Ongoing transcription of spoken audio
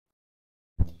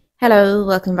Hello,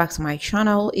 welcome back to my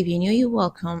channel. If you're new, you're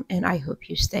welcome and I hope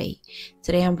you stay.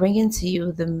 Today I'm bringing to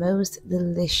you the most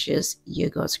delicious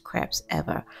yogurt crepes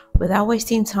ever. Without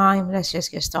wasting time, let's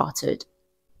just get started.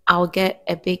 I'll get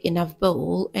a big enough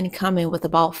bowl and come in with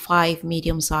about 5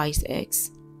 medium-sized eggs.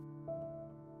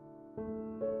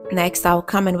 Next, I'll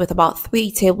come in with about 3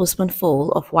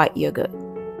 tablespoonfuls of white yogurt,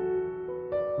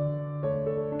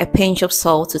 a pinch of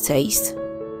salt to taste,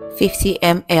 50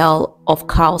 ml of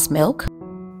cow's milk,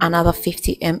 another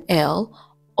 50 ml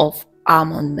of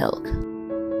almond milk.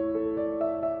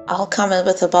 I'll come in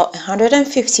with about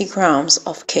 150 grams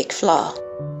of cake flour.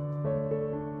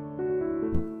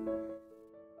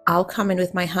 I'll come in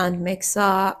with my hand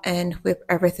mixer and whip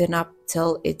everything up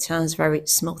till it turns very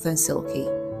smooth and silky.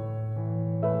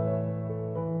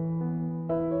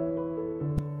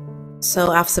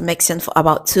 So after mixing for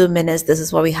about 2 minutes, this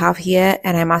is what we have here,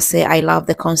 and I must say I love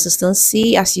the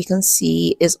consistency. As you can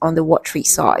see, is on the watery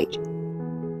side.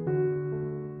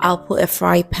 I'll put a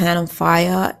fry pan on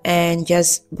fire and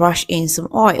just brush in some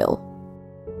oil.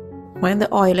 When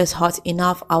the oil is hot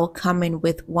enough, I'll come in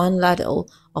with 1 ladle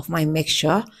of my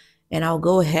mixture and I'll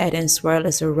go ahead and swirl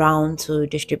this around to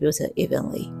distribute it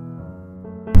evenly.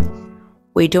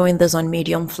 We're doing this on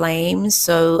medium flame,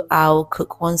 so I'll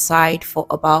cook one side for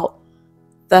about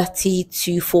 30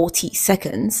 to 40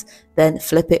 seconds, then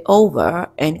flip it over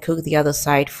and cook the other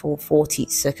side for 40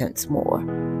 seconds more.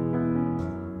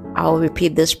 I'll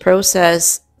repeat this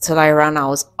process till I run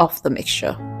out of the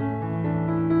mixture.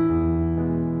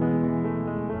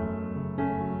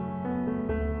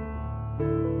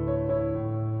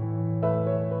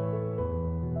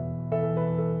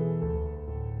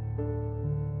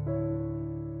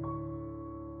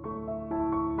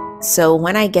 So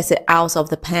when I get it out of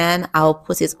the pan, I'll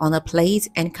put it on a plate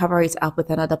and cover it up with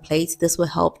another plate. This will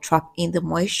help trap in the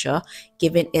moisture,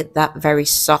 giving it that very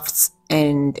soft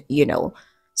and,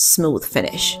 smooth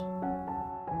finish.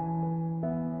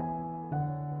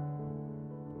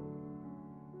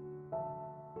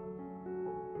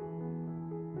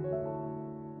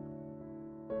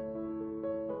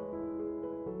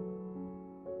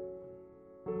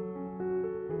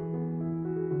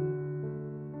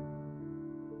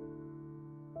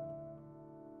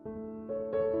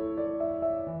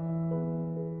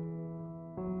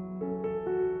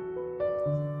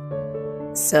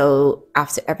 So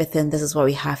after everything, this is what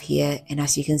we have here, and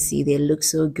as you can see, they look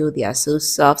so good. They are so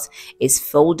soft. It's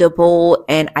foldable,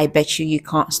 and I bet you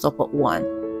can't stop at one.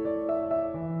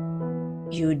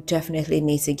 You definitely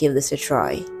need to give this a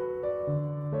try.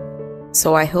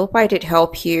 So I hope I did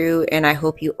help you, and I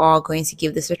hope you are going to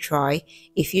give this a try.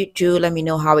 If you do, let me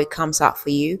know how it comes out for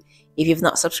you. If you've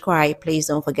not subscribed, please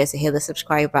don't forget to hit the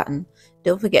subscribe button.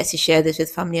 Don't forget to share this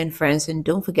with family and friends, and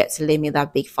don't forget to leave me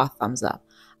that big fat thumbs up.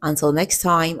 Until next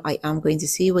time, I am going to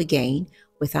see you again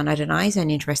with another nice and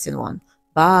interesting one.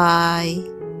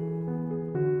 Bye.